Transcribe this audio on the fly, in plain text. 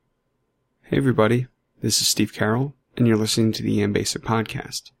Hey everybody, this is Steve Carroll, and you're listening to the EM Basic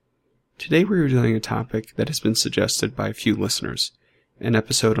Podcast. Today we're doing a topic that has been suggested by a few listeners, an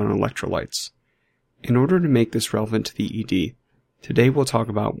episode on electrolytes. In order to make this relevant to the ED, today we'll talk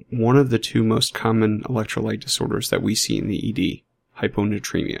about one of the two most common electrolyte disorders that we see in the ED,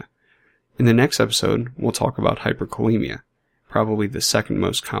 hyponatremia. In the next episode, we'll talk about hyperkalemia, probably the second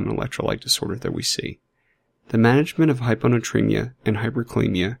most common electrolyte disorder that we see. The management of hyponatremia and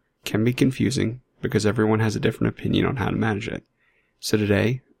hyperkalemia can be confusing because everyone has a different opinion on how to manage it. So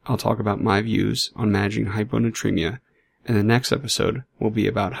today, I'll talk about my views on managing hyponatremia, and the next episode will be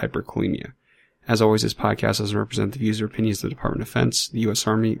about hyperkalemia. As always, this podcast doesn't represent the views or opinions of the Department of Defense, the U.S.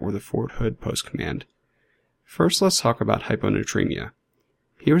 Army, or the Fort Hood Post Command. First, let's talk about hyponatremia.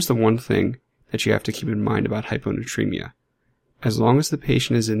 Here's the one thing that you have to keep in mind about hyponatremia. As long as the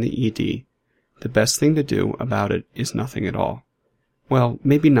patient is in the ED, the best thing to do about it is nothing at all. Well,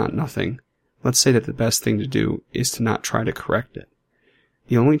 maybe not nothing. Let's say that the best thing to do is to not try to correct it.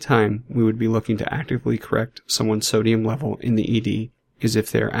 The only time we would be looking to actively correct someone's sodium level in the ED is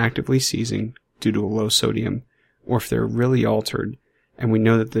if they're actively seizing due to a low sodium, or if they're really altered and we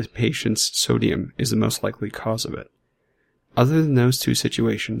know that the patient's sodium is the most likely cause of it. Other than those two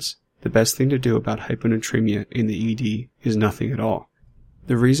situations, the best thing to do about hyponatremia in the ED is nothing at all.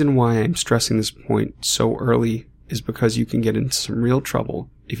 The reason why I'm stressing this point so early is because you can get into some real trouble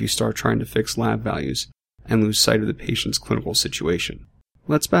if you start trying to fix lab values and lose sight of the patient's clinical situation.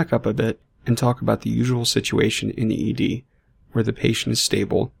 Let's back up a bit and talk about the usual situation in the ED where the patient is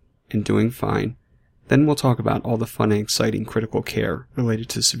stable and doing fine. Then we'll talk about all the fun and exciting critical care related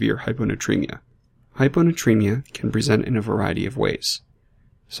to severe hyponatremia. Hyponatremia can present in a variety of ways.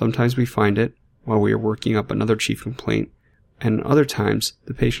 Sometimes we find it while we are working up another chief complaint, and other times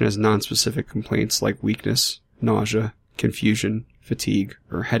the patient has nonspecific complaints like weakness, nausea, confusion, fatigue,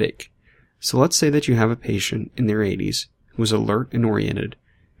 or headache. So let's say that you have a patient in their 80s who is alert and oriented,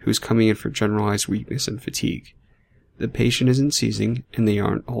 who is coming in for generalized weakness and fatigue. The patient isn't seizing and they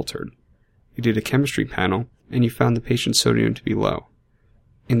aren't altered. You did a chemistry panel and you found the patient's sodium to be low.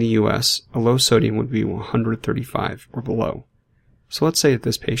 In the US, a low sodium would be 135 or below. So let's say that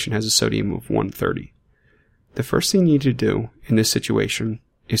this patient has a sodium of 130. The first thing you need to do in this situation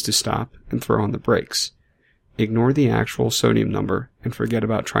is to stop and throw on the brakes. Ignore the actual sodium number and forget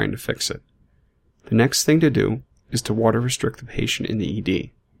about trying to fix it. The next thing to do is to water restrict the patient in the ED.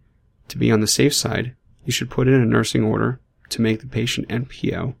 To be on the safe side, you should put in a nursing order to make the patient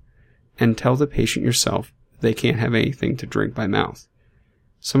NPO and tell the patient yourself that they can't have anything to drink by mouth.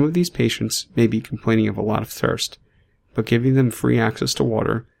 Some of these patients may be complaining of a lot of thirst, but giving them free access to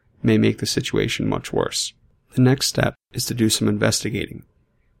water may make the situation much worse. The next step is to do some investigating.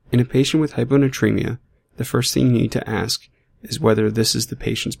 In a patient with hyponatremia, the first thing you need to ask is whether this is the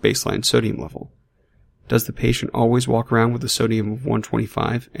patient's baseline sodium level. Does the patient always walk around with a sodium of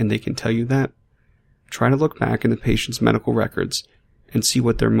 125 and they can tell you that? Try to look back in the patient's medical records and see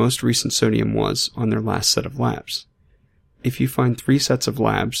what their most recent sodium was on their last set of labs. If you find 3 sets of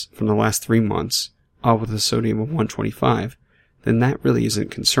labs from the last 3 months, all with a sodium of 125, then that really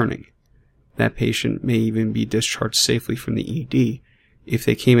isn't concerning. That patient may even be discharged safely from the ED if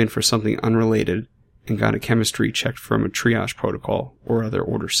they came in for something unrelated and got a chemistry checked from a triage protocol or other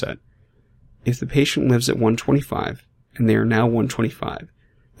order set. If the patient lives at 125 and they are now 125,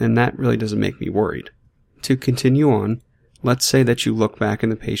 then that really doesn't make me worried. To continue on, let's say that you look back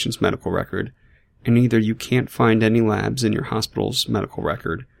in the patient's medical record and either you can't find any labs in your hospital's medical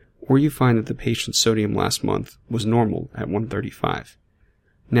record or you find that the patient's sodium last month was normal at 135.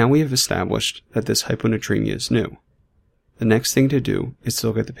 Now we have established that this hyponatremia is new. The next thing to do is to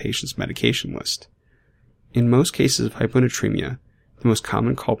look at the patient's medication list. In most cases of hyponatremia, the most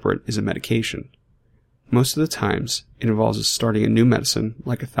common culprit is a medication. Most of the times, it involves starting a new medicine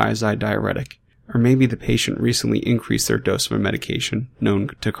like a thiazide diuretic, or maybe the patient recently increased their dose of a medication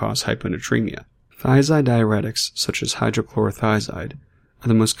known to cause hyponatremia. Thiazide diuretics, such as hydrochlorothiazide, are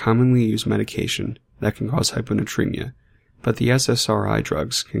the most commonly used medication that can cause hyponatremia, but the SSRI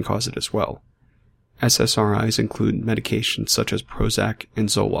drugs can cause it as well. SSRIs include medications such as Prozac and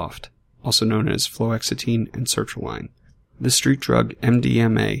Zoloft, also known as fluoxetine and sertraline. The street drug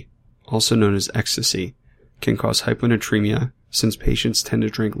MDMA, also known as ecstasy, can cause hyponatremia since patients tend to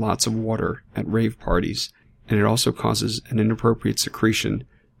drink lots of water at rave parties, and it also causes an inappropriate secretion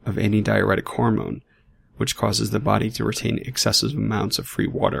of antidiuretic hormone, which causes the body to retain excessive amounts of free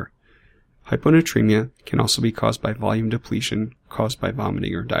water. Hyponatremia can also be caused by volume depletion caused by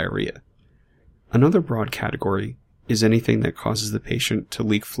vomiting or diarrhea. Another broad category is anything that causes the patient to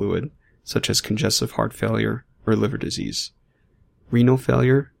leak fluid, such as congestive heart failure or liver disease. Renal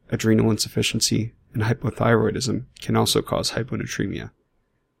failure, adrenal insufficiency, and hypothyroidism can also cause hyponatremia.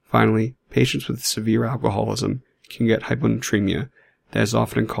 Finally, patients with severe alcoholism can get hyponatremia that is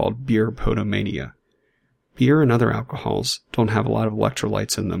often called beer potomania. Beer and other alcohols don't have a lot of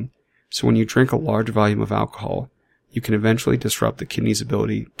electrolytes in them, so when you drink a large volume of alcohol, you can eventually disrupt the kidney's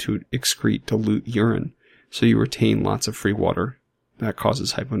ability to excrete dilute urine, so you retain lots of free water. That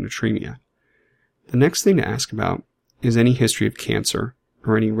causes hyponatremia. The next thing to ask about is any history of cancer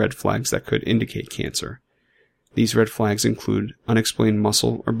or any red flags that could indicate cancer. These red flags include unexplained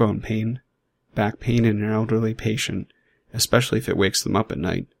muscle or bone pain, back pain in an elderly patient, especially if it wakes them up at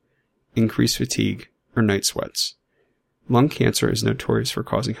night, increased fatigue, or night sweats. Lung cancer is notorious for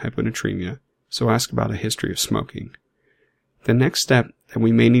causing hyponatremia, so ask about a history of smoking. The next step that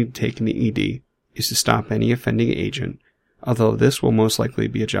we may need to take in the ED is to stop any offending agent, although this will most likely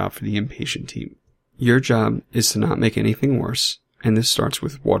be a job for the inpatient team. Your job is to not make anything worse, and this starts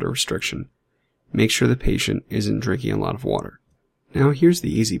with water restriction. Make sure the patient isn't drinking a lot of water. Now here's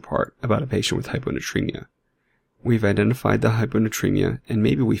the easy part about a patient with hyponatremia. We've identified the hyponatremia and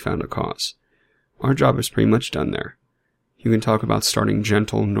maybe we found a cause. Our job is pretty much done there. You can talk about starting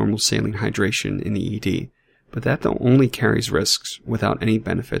gentle, normal saline hydration in the ED, but that only carries risks without any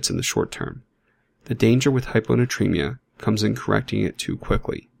benefits in the short term. The danger with hyponatremia comes in correcting it too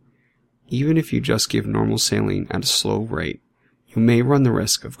quickly. Even if you just give normal saline at a slow rate, you may run the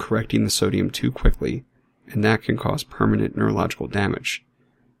risk of correcting the sodium too quickly, and that can cause permanent neurological damage.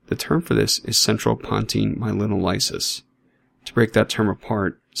 The term for this is central pontine myelinolysis. To break that term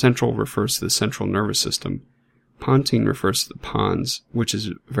apart, central refers to the central nervous system. Pontine refers to the pons, which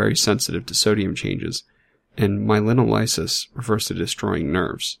is very sensitive to sodium changes, and myelinolysis refers to destroying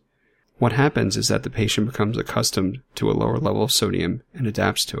nerves. What happens is that the patient becomes accustomed to a lower level of sodium and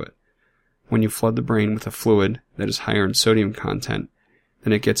adapts to it. When you flood the brain with a fluid that is higher in sodium content,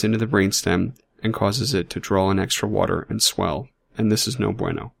 then it gets into the brainstem and causes it to draw in extra water and swell, and this is no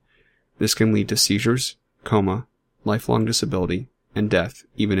bueno. This can lead to seizures, coma, lifelong disability, and death,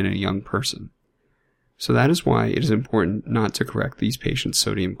 even in a young person. So that is why it is important not to correct these patients'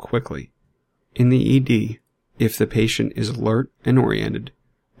 sodium quickly. In the ED, if the patient is alert and oriented,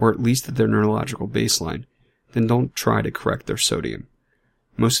 or at least at their neurological baseline, then don't try to correct their sodium.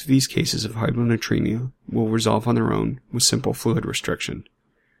 Most of these cases of hyponatremia will resolve on their own with simple fluid restriction.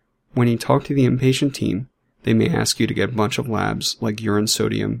 When you talk to the inpatient team, they may ask you to get a bunch of labs like urine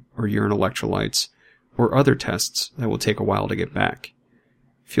sodium or urine electrolytes, or other tests that will take a while to get back.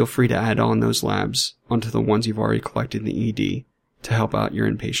 Feel free to add on those labs onto the ones you've already collected in the ED to help out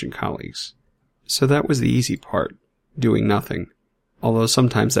your inpatient colleagues. So that was the easy part, doing nothing. Although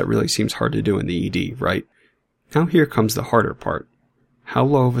sometimes that really seems hard to do in the ED, right? Now here comes the harder part. How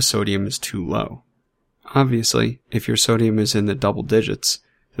low of a sodium is too low? Obviously, if your sodium is in the double digits,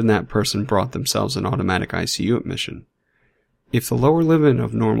 then that person brought themselves an automatic ICU admission. If the lower limit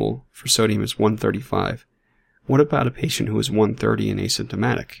of normal for sodium is 135, what about a patient who is 130 and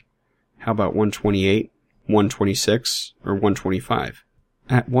asymptomatic? How about 128, 126, or 125?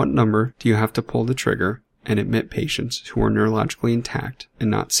 At what number do you have to pull the trigger and admit patients who are neurologically intact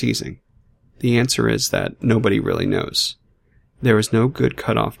and not seizing? The answer is that nobody really knows. There is no good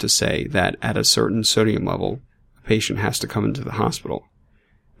cutoff to say that at a certain sodium level, a patient has to come into the hospital.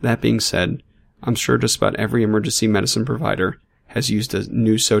 That being said, I'm sure just about every emergency medicine provider has used a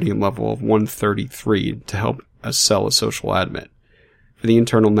new sodium level of 133 to help us sell a social admit. For the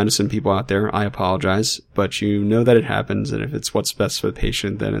internal medicine people out there, I apologize, but you know that it happens, and if it's what's best for the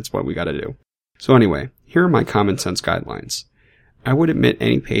patient, then it's what we gotta do. So anyway, here are my common sense guidelines. I would admit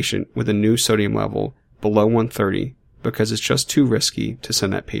any patient with a new sodium level below 130 because it's just too risky to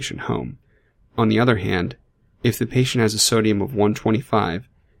send that patient home. On the other hand, if the patient has a sodium of 125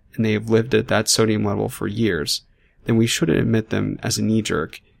 and they have lived at that sodium level for years, then we shouldn't admit them as a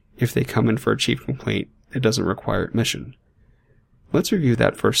knee-jerk if they come in for a chief complaint that doesn't require admission. Let's review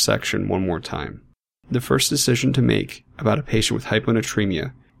that first section one more time. The first decision to make about a patient with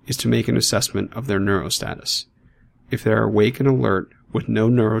hyponatremia is to make an assessment of their neurostatus. If they are awake and alert with no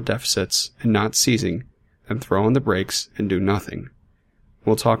neurodeficits and not seizing, then throw on the brakes and do nothing.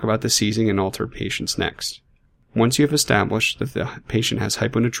 We'll talk about the seizing and altered patients next. Once you have established that the patient has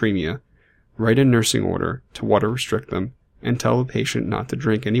hyponatremia, write a nursing order to water restrict them and tell the patient not to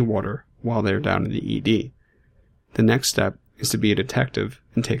drink any water while they are down in the ED. The next step is to be a detective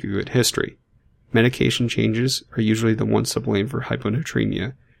and take a good history. Medication changes are usually the ones to blame for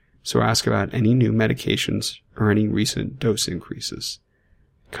hyponatremia, so ask about any new medications or any recent dose increases.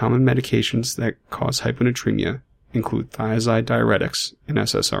 Common medications that cause hyponatremia include thiazide diuretics and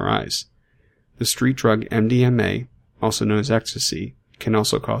SSRIs. The street drug MDMA, also known as ecstasy, can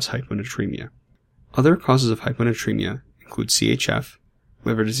also cause hyponatremia. Other causes of hyponatremia include CHF,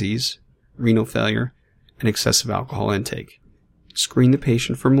 liver disease, renal failure, and excessive alcohol intake. Screen the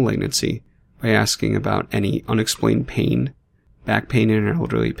patient for malignancy by asking about any unexplained pain, back pain in an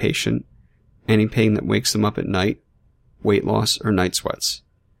elderly patient, any pain that wakes them up at night, weight loss, or night sweats.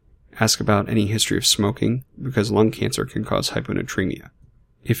 Ask about any history of smoking, because lung cancer can cause hyponatremia.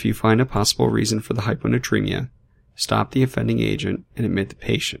 If you find a possible reason for the hyponatremia, stop the offending agent and admit the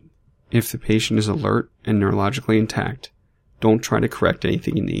patient. If the patient is alert and neurologically intact, don't try to correct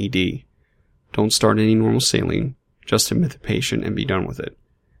anything in the ED. Don't start any normal saline, just admit the patient and be done with it.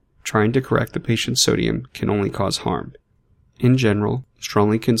 Trying to correct the patient's sodium can only cause harm. In general,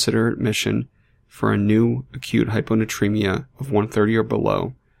 strongly consider admission for a new acute hyponatremia of 130 or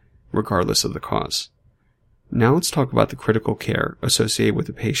below, regardless of the cause. Now let's talk about the critical care associated with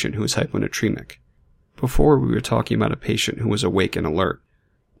a patient who is hyponatremic. Before we were talking about a patient who was awake and alert.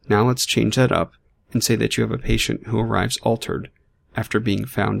 Now let's change that up and say that you have a patient who arrives altered after being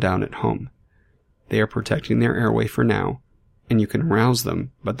found down at home. They are protecting their airway for now, and you can arouse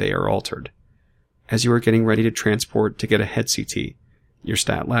them, but they are altered. As you are getting ready to transport to get a head CT, your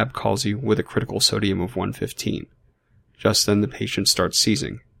stat lab calls you with a critical sodium of 115. Just then the patient starts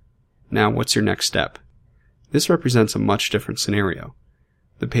seizing. Now what's your next step? This represents a much different scenario.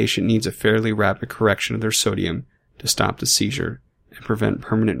 The patient needs a fairly rapid correction of their sodium to stop the seizure and prevent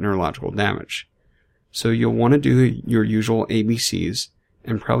permanent neurological damage. So you'll want to do your usual ABCs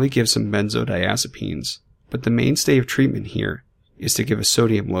and probably give some benzodiazepines, but the mainstay of treatment here is to give a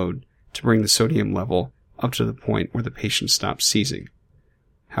sodium load to bring the sodium level up to the point where the patient stops seizing.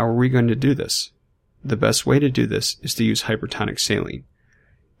 How are we going to do this? The best way to do this is to use hypertonic saline.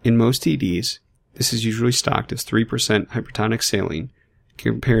 In most EDs, this is usually stocked as 3% hypertonic saline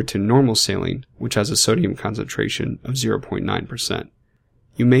compared to normal saline, which has a sodium concentration of 0.9%.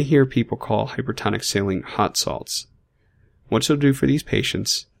 You may hear people call hypertonic saline hot salts. What you'll do for these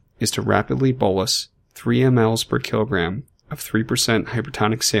patients is to rapidly bolus 3 ml per kilogram of 3%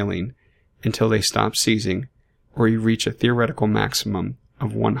 hypertonic saline until they stop seizing, or you reach a theoretical maximum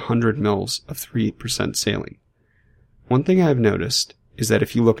of 100 mL of 3% saline. One thing I have noticed is that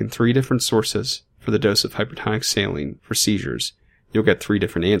if you look in 3 different sources for the dose of hypertonic saline for seizures, you'll get 3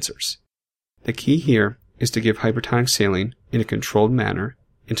 different answers. The key here is to give hypertonic saline in a controlled manner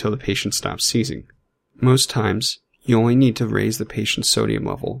until the patient stops seizing. Most times, you only need to raise the patient's sodium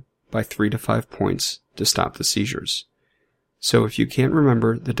level by 3 to 5 points to stop the seizures. So if you can't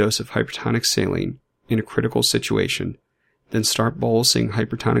remember the dose of hypertonic saline in a critical situation, then start bolusing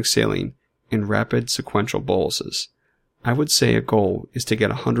hypertonic saline in rapid sequential boluses. I would say a goal is to get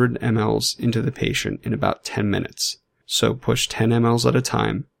 100 mL into the patient in about 10 minutes. So push 10 mL at a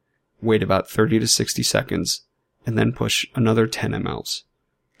time, wait about 30 to 60 seconds, and then push another 10 mL.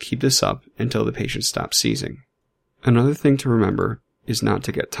 Keep this up until the patient stops seizing. Another thing to remember is not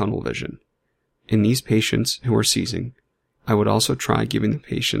to get tunnel vision. In these patients who are seizing, I would also try giving the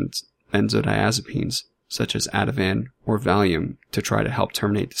patient benzodiazepines such as Ativan or Valium to try to help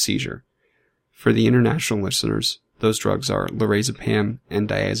terminate the seizure. For the international listeners, those drugs are lorazepam and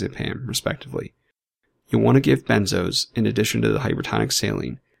diazepam, respectively. You'll want to give benzos in addition to the hypertonic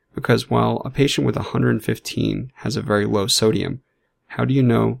saline, because while a patient with 115 has a very low sodium, how do you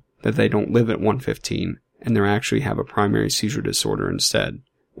know that they don't live at 115 and they actually have a primary seizure disorder instead,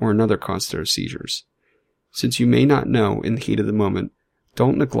 or another cause to their seizures? Since you may not know in the heat of the moment,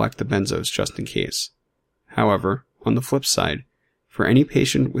 don't neglect the benzos just in case. However, on the flip side, for any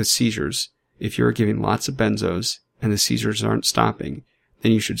patient with seizures, if you are giving lots of benzos and the seizures aren't stopping,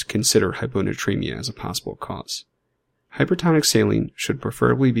 then you should consider hyponatremia as a possible cause. Hypertonic saline should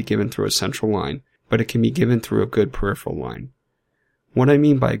preferably be given through a central line, but it can be given through a good peripheral line. What I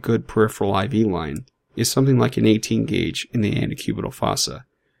mean by a good peripheral IV line is something like an 18 gauge in the antecubital fossa,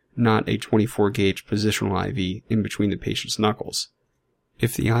 not a 24 gauge positional IV in between the patient's knuckles.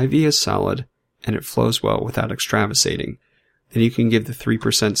 If the IV is solid and it flows well without extravasating, then you can give the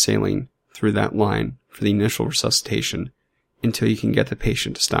 3% saline through that line for the initial resuscitation until you can get the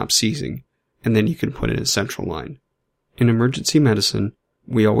patient to stop seizing, and then you can put in a central line. In emergency medicine,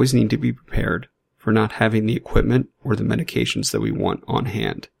 we always need to be prepared for not having the equipment or the medications that we want on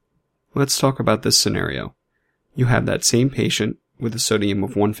hand. Let's talk about this scenario. You have that same patient with a sodium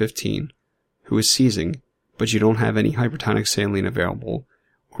of 115 who is seizing, but you don't have any hypertonic saline available,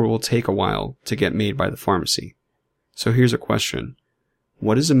 or will take a while to get made by the pharmacy. So here's a question.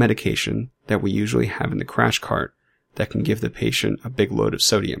 What is a medication that we usually have in the crash cart that can give the patient a big load of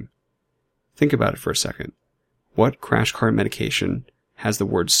sodium? Think about it for a second. What crash cart medication has the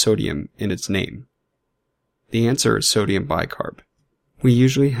word sodium in its name? The answer is sodium bicarb. We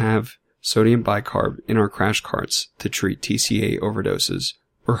usually have sodium bicarb in our crash carts to treat TCA overdoses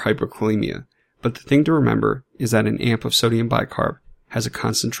or hyperkalemia, but the thing to remember is that an amp of sodium bicarb has a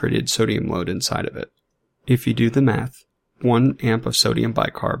concentrated sodium load inside of it. If you do the math, 1 amp of sodium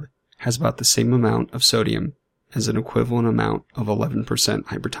bicarb has about the same amount of sodium as an equivalent amount of 11%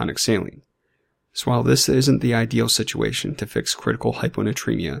 hypertonic saline. So while this isn't the ideal situation to fix critical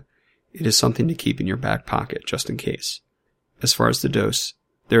hyponatremia, it is something to keep in your back pocket just in case. As far as the dose,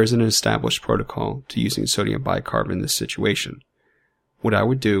 there is an established protocol to using sodium bicarb in this situation. What I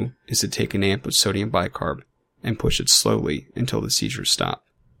would do is to take an amp of sodium bicarb and push it slowly until the seizures stop.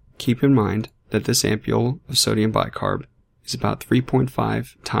 Keep in mind that this ampule of sodium bicarb is about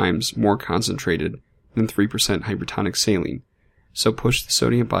 3.5 times more concentrated than 3% hypertonic saline, so push the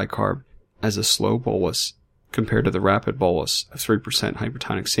sodium bicarb as a slow bolus compared to the rapid bolus of 3%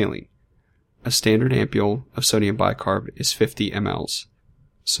 hypertonic saline. A standard ampule of sodium bicarb is 50 mLs.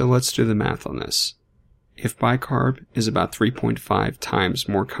 So let's do the math on this. If bicarb is about 3.5 times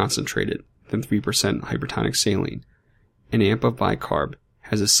more concentrated than 3% hypertonic saline, an amp of bicarb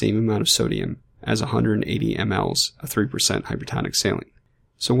has the same amount of sodium as 180 mLs of 3% hypertonic saline.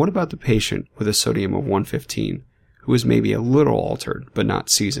 So what about the patient with a sodium of 115 who is maybe a little altered but not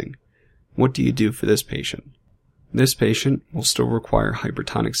seizing? What do you do for this patient? This patient will still require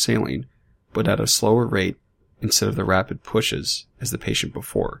hypertonic saline, but at a slower rate instead of the rapid pushes as the patient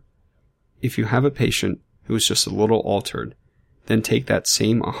before. If you have a patient who is just a little altered, then take that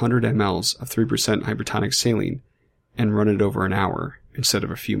same 100 mLs of 3% hypertonic saline and run it over an hour instead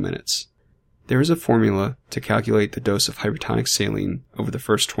of a few minutes. There is a formula to calculate the dose of hypertonic saline over the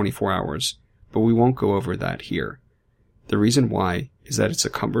first 24 hours, but we won't go over that here. The reason why is that it's a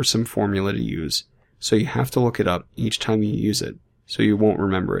cumbersome formula to use, so you have to look it up each time you use it, so you won't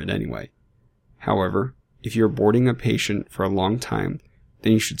remember it anyway. However, if you're boarding a patient for a long time,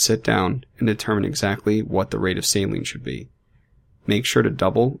 then you should sit down and determine exactly what the rate of saline should be. Make sure to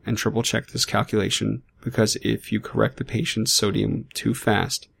double and triple check this calculation, because if you correct the patient's sodium too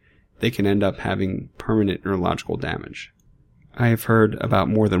fast, they can end up having permanent neurological damage. I have heard about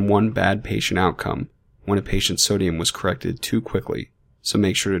more than one bad patient outcome when a patient's sodium was corrected too quickly, so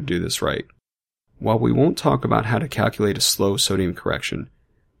make sure to do this right. While we won't talk about how to calculate a slow sodium correction,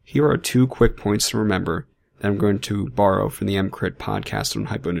 here are 2 quick points to remember that I'm going to borrow from the MCRIT podcast on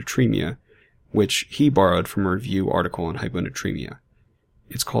hyponatremia, which he borrowed from a review article on hyponatremia.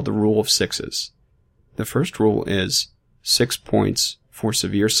 It's called the Rule of Sixes. The first rule is 6 points for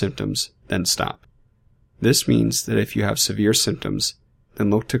severe symptoms, then stop. This means that if you have severe symptoms, then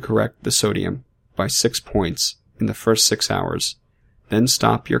look to correct the sodium by 6 points in the first 6 hours, then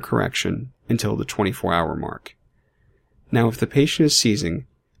stop your correction until the 24-hour mark. Now, if the patient is seizing,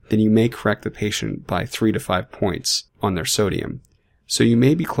 then you may correct the patient by 3 to 5 points on their sodium, so you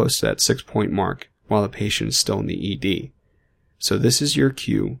may be close to that 6-point mark while the patient is still in the ED. So this is your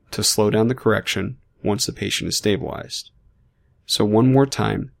cue to slow down the correction once the patient is stabilized. So one more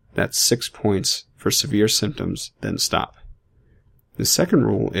time, that's 6 points for severe symptoms, then stop. The second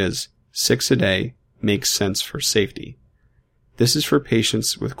rule is 6 a day makes sense for safety. This is for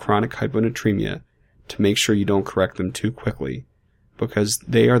patients with chronic hyponatremia to make sure you don't correct them too quickly, because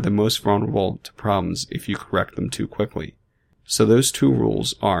they are the most vulnerable to problems if you correct them too quickly. So those 2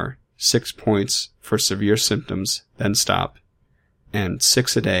 rules are 6 points for severe symptoms, then stop, and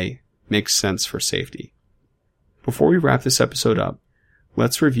 6 a day makes sense for safety. Before we wrap this episode up,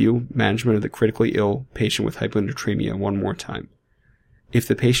 let's review management of the critically ill patient with hyponatremia one more time. If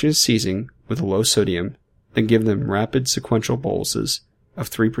the patient is seizing with a low sodium, then give them rapid sequential boluses of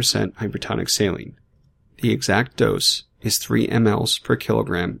 3% hypertonic saline. The exact dose is 3 mLs per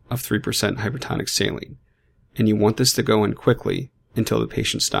kilogram of 3% hypertonic saline, and you want this to go in quickly until the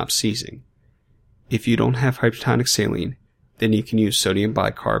patient stops seizing. If you don't have hypertonic saline, then you can use sodium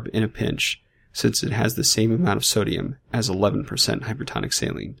bicarb in a pinch, since it has the same amount of sodium as 11% hypertonic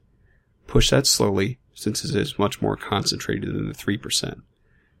saline. Push that slowly, since it is much more concentrated than the 3%.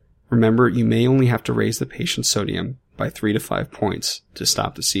 Remember, you may only have to raise the patient's sodium by 3 to 5 points to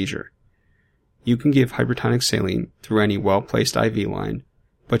stop the seizure. You can give hypertonic saline through any well-placed IV line,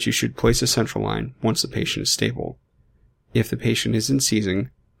 but you should place a central line once the patient is stable. If the patient isn't seizing,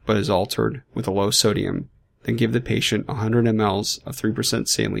 but is altered with a low sodium, then give the patient 100 mLs of 3%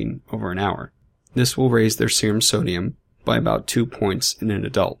 saline over an hour. This will raise their serum sodium by about 2 points in an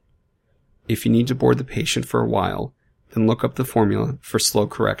adult. If you need to board the patient for a while, then look up the formula for slow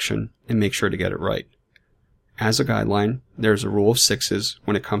correction and make sure to get it right. As a guideline, there is a rule of 6s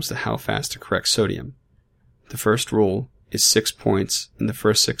when it comes to how fast to correct sodium. The first rule is 6 points in the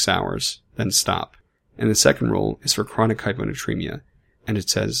first 6 hours, then stop. And the second rule is for chronic hyponatremia, and it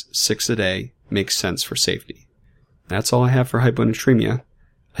says 6 a day makes sense for safety. That's all I have for hyponatremia.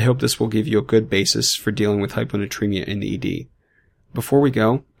 I hope this will give you a good basis for dealing with hyponatremia in the ED. Before we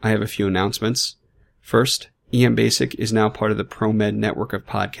go, I have a few announcements. First, EM Basic is now part of the ProMed network of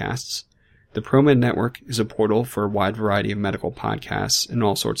podcasts. The ProMed network is a portal for a wide variety of medical podcasts in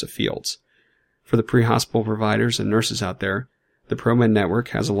all sorts of fields. For the pre-hospital providers and nurses out there, the ProMed network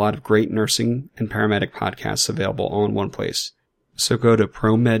has a lot of great nursing and paramedic podcasts available all in one place. So go to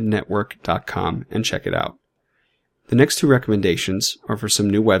promednetwork.com and check it out. The next two recommendations are for some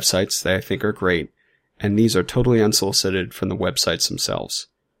new websites that I think are great, and these are totally unsolicited from the websites themselves.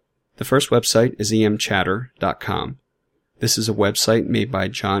 The first website is emchatter.com. This is a website made by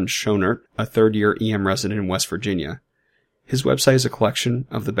John Schonert, a third-year EM resident in West Virginia. His website is a collection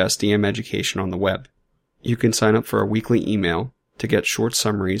of the best EM education on the web. You can sign up for a weekly email to get short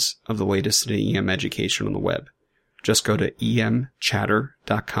summaries of the latest in EM education on the web. Just go to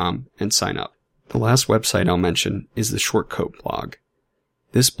emchatter.com and sign up. The last website I'll mention is the Shortcoat blog.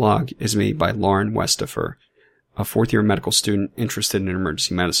 This blog is made by Lauren Westafer, a fourth-year medical student interested in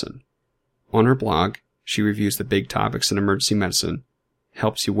emergency medicine. On her blog, she reviews the big topics in emergency medicine,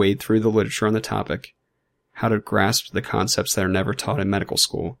 helps you wade through the literature on the topic, how to grasp the concepts that are never taught in medical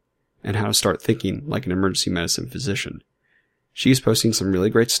school, and how to start thinking like an emergency medicine physician. She is posting some really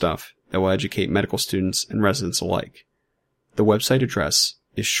great stuff that will educate medical students and residents alike. The website address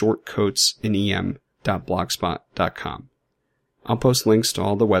is shortcoatsinem.blogspot.com. I'll post links to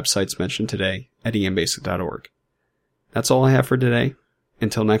all the websites mentioned today at embasic.org. That's all I have for today.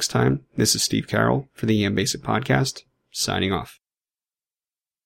 Until next time, this is Steve Carroll for the EM Basic Podcast, signing off.